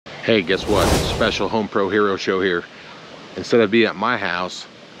Hey, guess what? Special Home Pro Hero Show here. Instead of being at my house,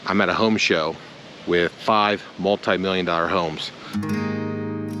 I'm at a home show with 5 multi-million-dollar homes.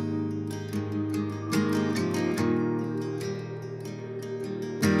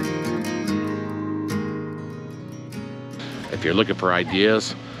 If you're looking for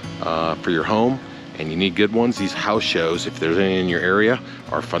ideas for your home and you need good ones, these house shows, if there's any in your area,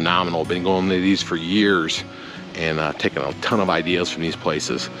 are phenomenal. Been going to these for years and taking a ton of ideas from these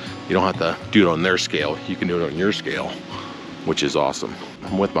places. You don't have to do it on their scale. You can do it on your scale, which is awesome.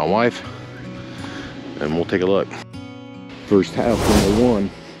 I'm with my wife and we'll take a look. First house, number 1.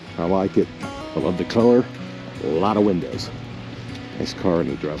 I like it. I love the color. A lot of windows. Nice car in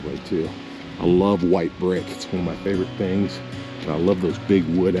the driveway too. I love white brick. It's one of my favorite things. And I love those big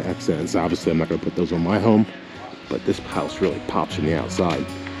wood accents. Obviously, I'm not gonna put those on my home, but this house really pops from the outside.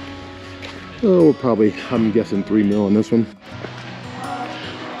 Oh, we're probably, I'm guessing 3 mil on this one.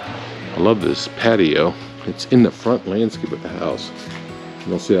 I love this patio. It's in the front landscape of the house.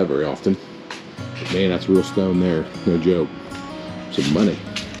 You don't see that very often. But man, that's real stone there. No joke. Some money.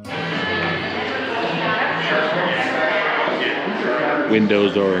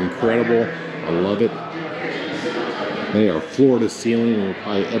 Windows are incredible. I love it. They are floor to ceiling and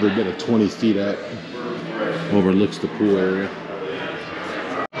probably every bit of 20 feet up. Overlooks the pool area.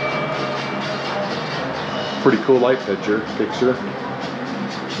 Pretty cool light picture.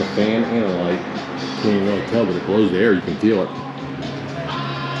 It's a fan and a light. Can't even really tell, but it blows the air. You can feel it.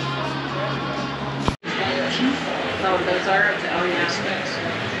 Oh, those are, oh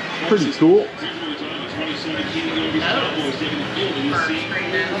yeah. Pretty cool.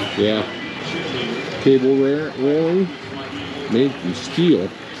 Yeah. Cable railing made from steel.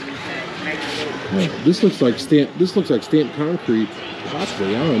 Oh, this looks like stamped concrete.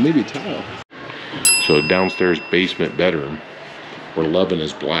 Possibly, I don't know, maybe tile. So downstairs basement bedroom. We're loving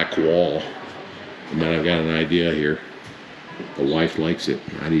this black wall. And then I've got an idea here. The wife likes it.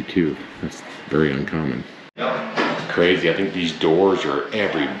 I do too. That's very uncommon. Crazy. I think these doors are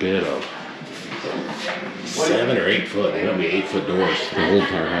every bit of 7 or 8 foot. They're gonna be 8-foot doors. The whole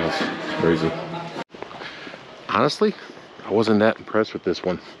entire house. It's crazy. Honestly, I wasn't that impressed with this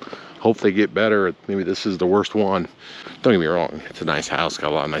one. Hope they get better. Maybe this is the worst one. Don't get me wrong. It's a nice house.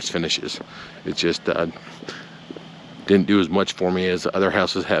 Got a lot of nice finishes. It just didn't do as much for me as other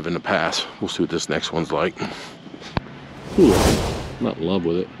houses have in the past. We'll see what this next one's like. Cool. I'm not in love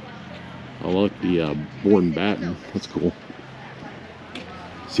with it. I like the board and batten. That's cool.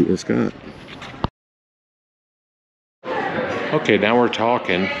 See what it's got. Okay, now we're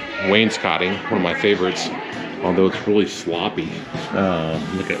talking wainscoting, one of my favorites, although it's really sloppy.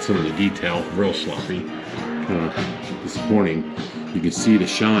 Look at some of the detail, real sloppy. Kind of disappointing. You can see the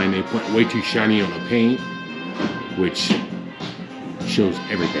shine. They put way too shiny on the paint, which shows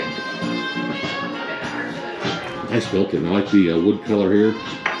everything. Nice built-in. I like the wood color here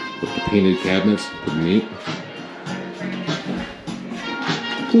with the painted cabinets. Pretty neat.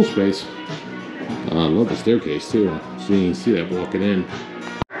 Cool space. I love the staircase too. So you can see that walking in.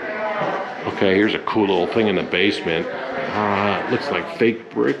 Okay, here's a cool little thing in the basement. It looks like fake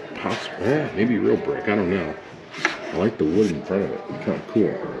brick, possibly. Yeah, maybe real brick. I don't know. I like the wood in front of it. It's kind of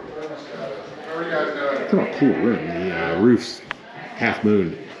cool. Kind of cool room. The roof's half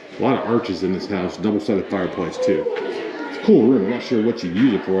moon. A lot of arches in this house. Double-sided fireplace too. It's a cool room. I'm not sure what you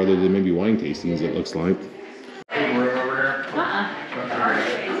use it for other than maybe wine tastings. It looks like.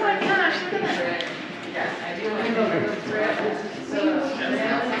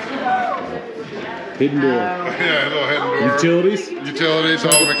 Hidden door. Yeah, a little hidden door. Utilities? Utilities,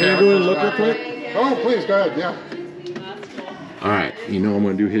 all the mechanical. Can I go ahead and look real quick? Oh, please, go ahead, yeah. Alright, you know I'm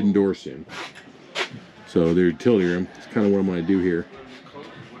going to do hidden door soon. So the utility room, that's kind of what I'm going to do here.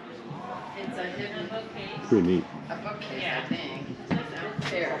 It's a hidden bookcase. Pretty neat. A bookcase, I think.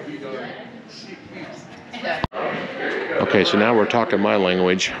 Okay, so now we're talking my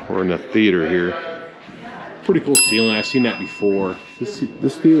language. We're in the theater here. Pretty cool ceiling. I've seen that before.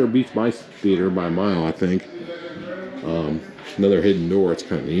 This theater beats my theater by a mile, I think. Another hidden door. It's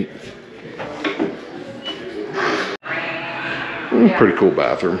kind of neat. Pretty cool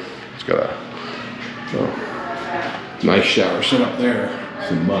bathroom. It's got a nice shower set up there.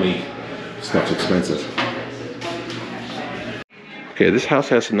 Some money. Stuff's expensive. Okay, this house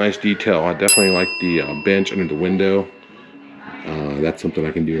has some nice detail. I definitely like the bench under the window. That's something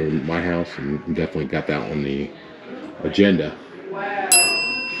I can do in my house, and definitely got that on the agenda. My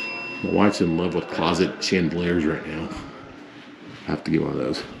wife's in love with closet chandeliers right now. I have to get one of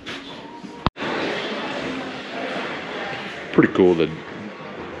those. Pretty cool. I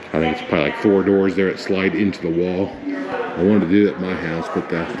think it's probably like 4 doors there that slide into the wall. I wanted to do that at my house, but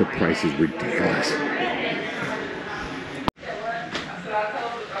the price is ridiculous.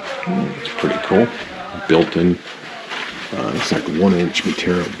 It's pretty cool. Built in. It's like 1-inch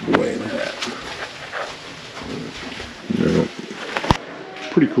material. Boy, look at that. No.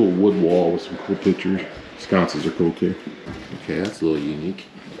 Pretty cool wood wall with some cool pictures. Sconces are cool too. Okay, that's a little unique.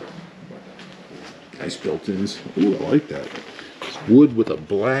 Nice built-ins. Ooh, I like that. It's wood with a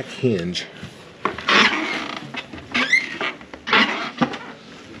black hinge.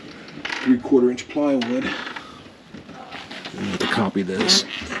 3/4 inch plywood. I have to copy this.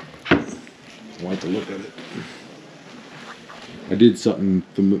 I like to look at it. I did something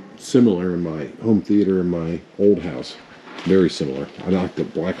similar in my home theater in my old house. Very similar. I like the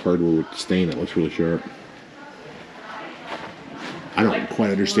black hardwood with the stain. It looks really sharp. I don't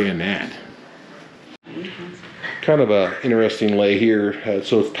quite understand that. Kind of a interesting lay here.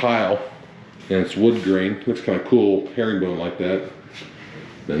 So it's tile and it's wood grain. Looks kind of cool, herringbone like that.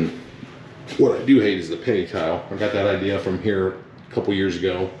 Then what I do hate is the penny tile. I got that idea from here a couple years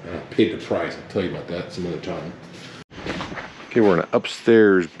ago. And I paid the price. I'll tell you about that some other time. Okay, we're in an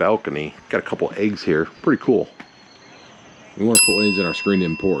upstairs balcony. Got a couple eggs here. Pretty cool. We want to put one of these in our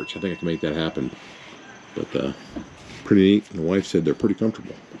screened-in porch. I think I can make that happen. But pretty neat. The wife said they're pretty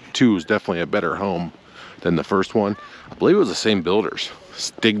comfortable. 2 is definitely a better home than the first one. I believe it was the same builders.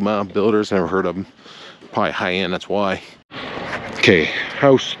 Stigma builders. Never heard of them. Probably high-end. That's why. Okay,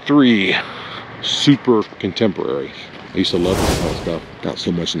 house 3. Super contemporary. I used to love this kind of stuff. Got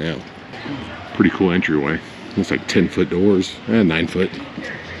so much now. Pretty cool entryway. Looks like 10-foot doors, 9 foot.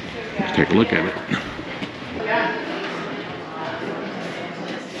 Let's take a look at it.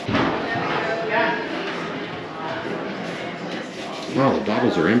 Wow, the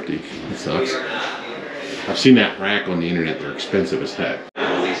bottles are empty. That sucks. I've seen that rack on the internet. They're expensive as heck.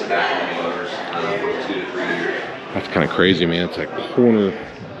 That's kind of crazy, man. It's like corner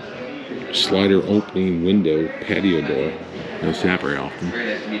slider opening window patio door. I don't see that very often.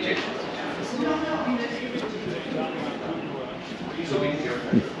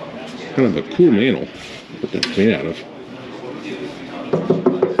 Kind of a cool mantle. What that's made out of.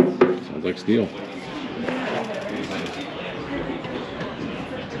 Sounds like steel.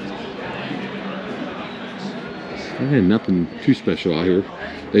 Nothing too special out here.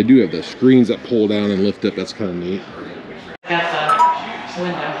 They do have the screens that pull down and lift up. That's kind of neat. Got the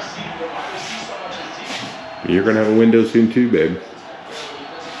windows. You're gonna have a window soon too, babe.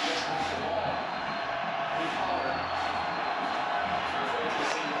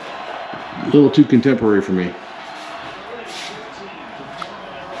 A little too contemporary for me.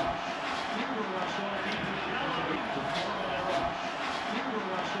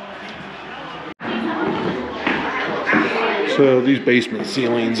 So these basement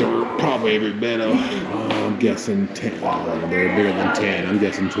ceilings are probably every bit of, I'm guessing 10. They're bigger than 10. I'm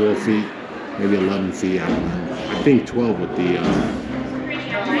guessing 12 feet, maybe 11 feet. I don't know. I think 12 with the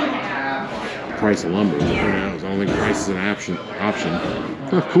price of lumber. Who knows? I don't think price is an option.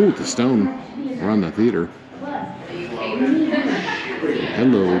 Oh, cool with the stone around the theater.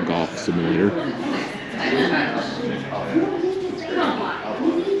 Hello, golf simulator.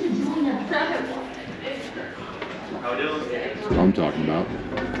 That's what I'm talking about.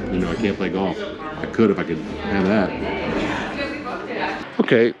 You know, I can't play golf. I could if I could have that.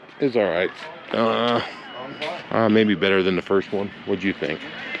 Okay, it's all right. Maybe better than the first one. What'd you think?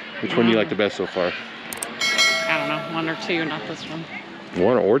 Which one do you like the best so far? I don't know, 1 or 2, not this one.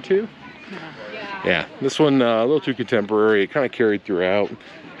 1 or 2? Yeah, this one a little too contemporary. It kind of carried throughout.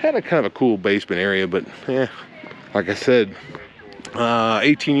 Had a kind of a cool basement area, but like I said,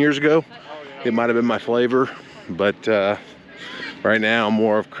 18 years ago, it might have been my flavor. But right now, I'm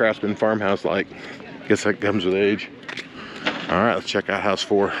more of craftsman farmhouse like. Guess that comes with age. All right, let's check out house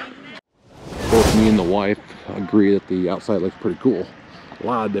 4. Both me and the wife agree that the outside looks pretty cool. A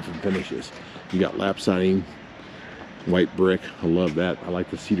lot of different finishes. You got lap siding, white brick. I love that. I like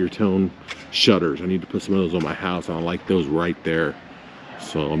the cedar tone shutters. I need to put some of those on my house. I like those right there.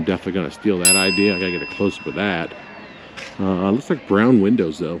 So I'm definitely gonna steal that idea. I gotta get a close-up of that. Looks like brown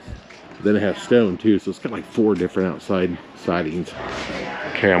windows though. Then it has stone too, so it's got like 4 different outside sidings.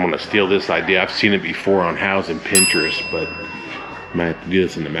 Okay, I'm gonna steal this idea. I've seen it before on House and Pinterest, but I might have to do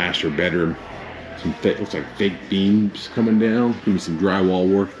this in the master bedroom. Some looks like fake beams coming down. Give me some drywall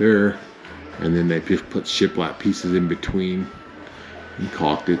work there, and then they just put shiplap pieces in between and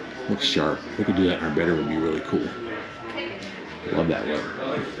caulked it. Looks sharp. We could do that in our bedroom. Would be really cool. Love that one.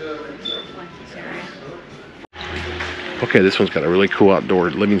 Okay, this one's got a really cool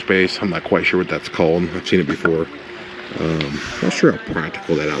outdoor living space. I'm not quite sure what that's called. I've seen it before. Not sure how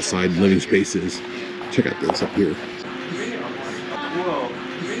practical that outside living space is. Check out this up here.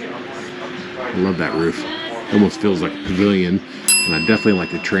 I love that roof. It almost feels like a pavilion. And I definitely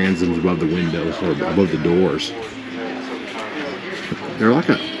like the transoms above the windows or above the doors. They're like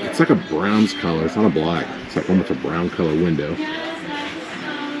it's like a bronze color. It's not a black. It's like almost a brown color window.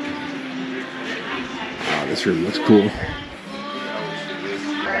 Wow, this room looks cool.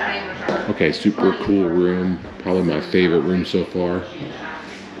 Okay, super cool room. Probably my favorite room so far.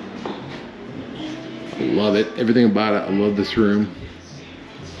 I love it. Everything about it. I love this room.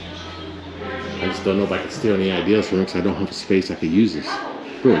 I just don't know if I can steal any ideas from it because I don't have the space I could use this.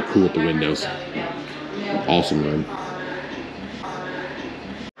 Really cool with the windows. Awesome room.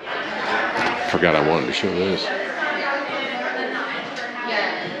 Forgot I wanted to show this.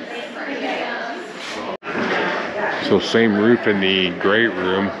 So same roof in the great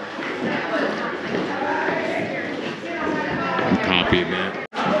room. I'm copying that.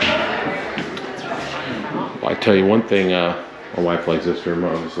 Well, I tell you one thing, my wife likes this room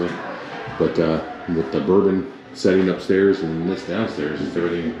obviously, but with the bourbon setting upstairs and this downstairs, it's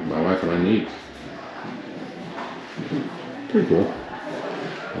everything my wife and I need. Pretty cool.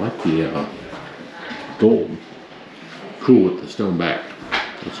 I like the gold. Cool with the stone back.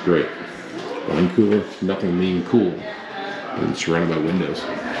 That's great. Wine cooler, nothing being cool. And surrounded by windows.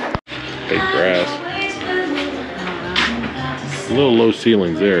 Fake grass. A little low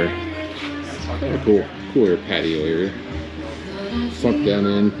ceilings there. Kind of cool. Cooler patio area. Sunk down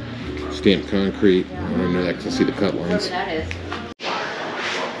in. Stamped concrete. I don't know that because I see the cut lines. I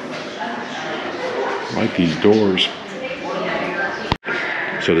like these doors.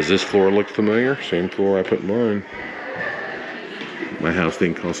 So does this floor look familiar? Same floor I put in mine. My house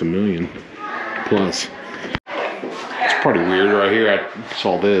didn't cost $1 million plus. It's pretty weird right here. I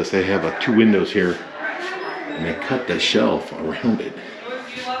saw this. They have 2 windows here, and they cut the shelf around it.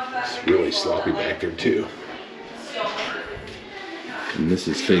 It's really sloppy back there too. And this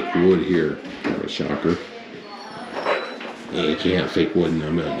is fake wood here. Kind of a shocker. Yeah, you can't have fake wood in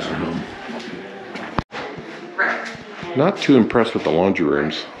a million dollar home. Not too impressed with the laundry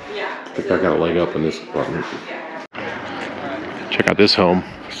rooms. I think I got a leg up in this apartment. Check out this home.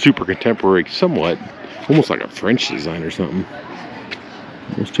 Super contemporary, somewhat. Almost like a French design or something.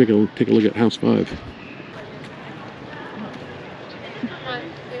 Let's take a look at house 5.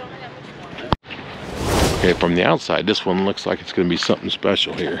 Okay, from the outside, this one looks like it's going to be something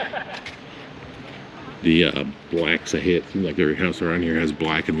special here. The blacks I hit. Seems like every house around here has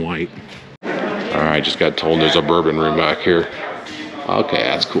black and white. Alright, just got told there's a bourbon room back here. Okay,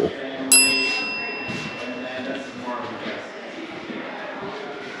 that's cool.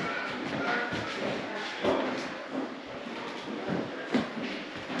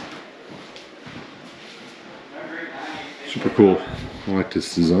 Super cool. I like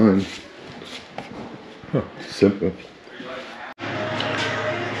this design. Huh, simple.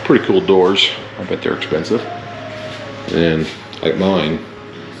 Pretty cool doors. I bet they're expensive. And like mine,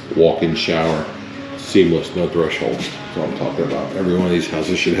 walk-in shower. Seamless, no threshold. That's what I'm talking about. Every one of these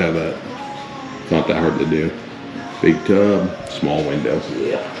houses should have that. It's not that hard to do. Big tub, small windows.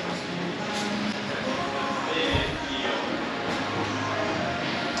 Yeah.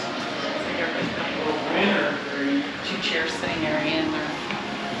 2 chairs sitting area in there.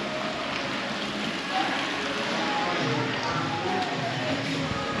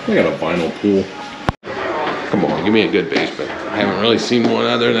 I got a vinyl pool. Come on, give me a good basement. I haven't really seen one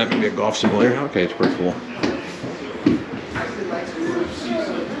other than that, maybe a golf simulator. Okay, it's pretty cool.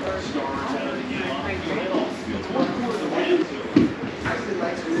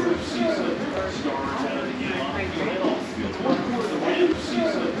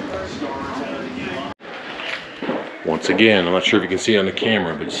 Once again, I'm not sure if you can see it on the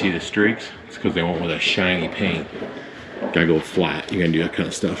camera, but you see the streaks? It's because they went with a shiny paint. Gotta go flat. You gotta do that kind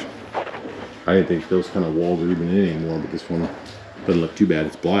of stuff. I didn't think those kind of walls are even in anymore, but this one doesn't look too bad.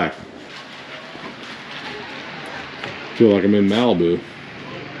 It's black. Feel like I'm in Malibu.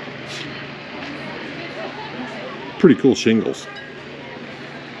 Pretty cool shingles.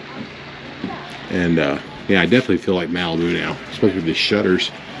 And yeah, I definitely feel like Malibu now, especially with the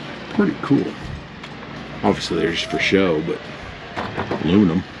shutters. Pretty cool. Obviously they're just for show, but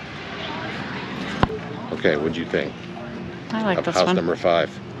aluminum. Okay, what'd you think? I like this house one. number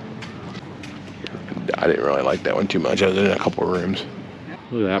 5. I didn't really like that one too much, other than a couple of rooms.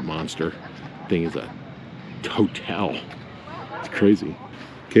 Look at that monster. Thing is a hotel. It's crazy.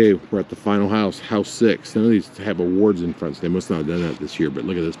 Okay, we're at the final house, house 6. None of these have awards in front, so they must not have done that this year, but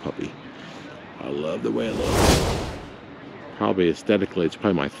look at this puppy. I love the way it looks. Probably aesthetically, it's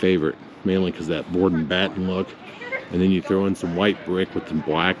probably my favorite, mainly because that board and batten look. And then you throw in some white brick with some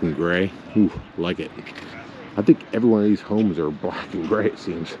black and gray. Ooh, like it. I think every one of these homes are black and gray, it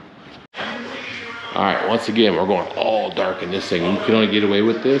seems. All right, once again, we're going all dark in this thing. You can only get away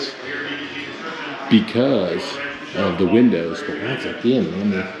with this because of the windows. But once again,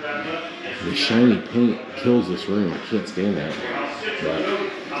 man, the shiny paint kills this room. I can't stand that. But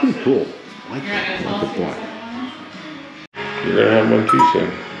pretty cool. I like that. I like the black. You're gonna have one too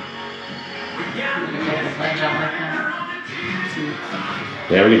soon.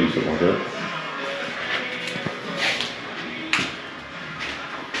 Yeah, we can do something like that.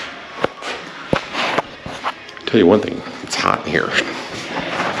 Tell you one thing, it's hot in here.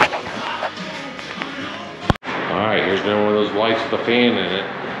 Alright, here's one of those lights with a fan in it.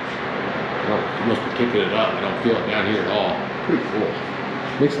 It must be kicking it up. I don't feel it down here at all. Pretty cool.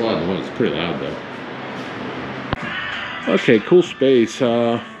 Makes a lot of noise. It's pretty loud though. Okay, cool space.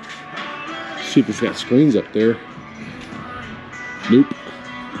 See if it's got screens up there. Nope.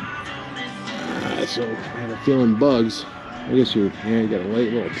 So I have a feeling bugs. I guess you got a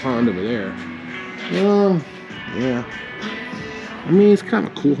little pond over there. Yeah. I mean, it's kind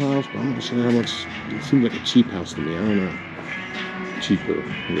of a cool house, but I'm not sure how much. It seems like a cheap house to me. I don't know. Cheaper, I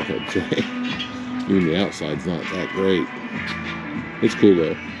guess I'd say. Even the outside's not that great. It's cool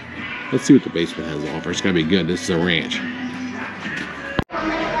though. Let's see what the basement has to offer. It's gotta be good. This is a ranch.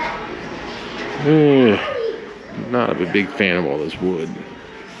 Not a big fan of all this wood.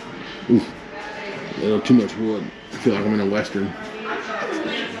 Ooh, a little too much wood. I feel like I'm in a western.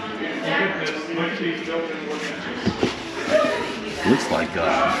 Looks like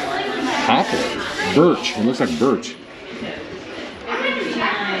poplar, birch. It looks like birch.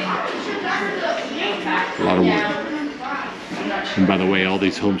 A lot of wood. And by the way, all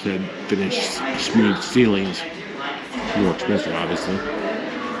these homes had finished smooth ceilings. More expensive, obviously.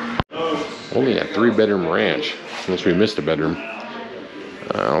 Only a 3-bedroom ranch, unless we missed a bedroom.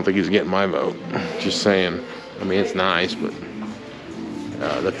 I don't think he's getting my vote. Just saying. I mean, it's nice, but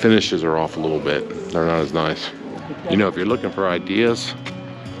the finishes are off a little bit. They're not as nice. You know, if you're looking for ideas,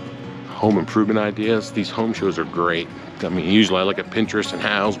 home improvement ideas, these home shows are great. I mean, usually I look at Pinterest and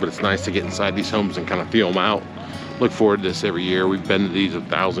Houzz, but it's nice to get inside these homes and kind of feel them out. Look forward to this every year. We've been to these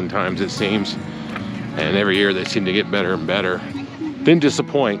 1,000 times, it seems. And every year they seem to get better and better. Didn't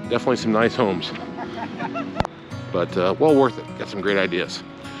disappoint. Definitely some nice homes. But well worth it. Got some great ideas.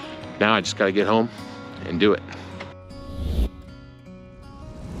 Now I just got to get home and do it.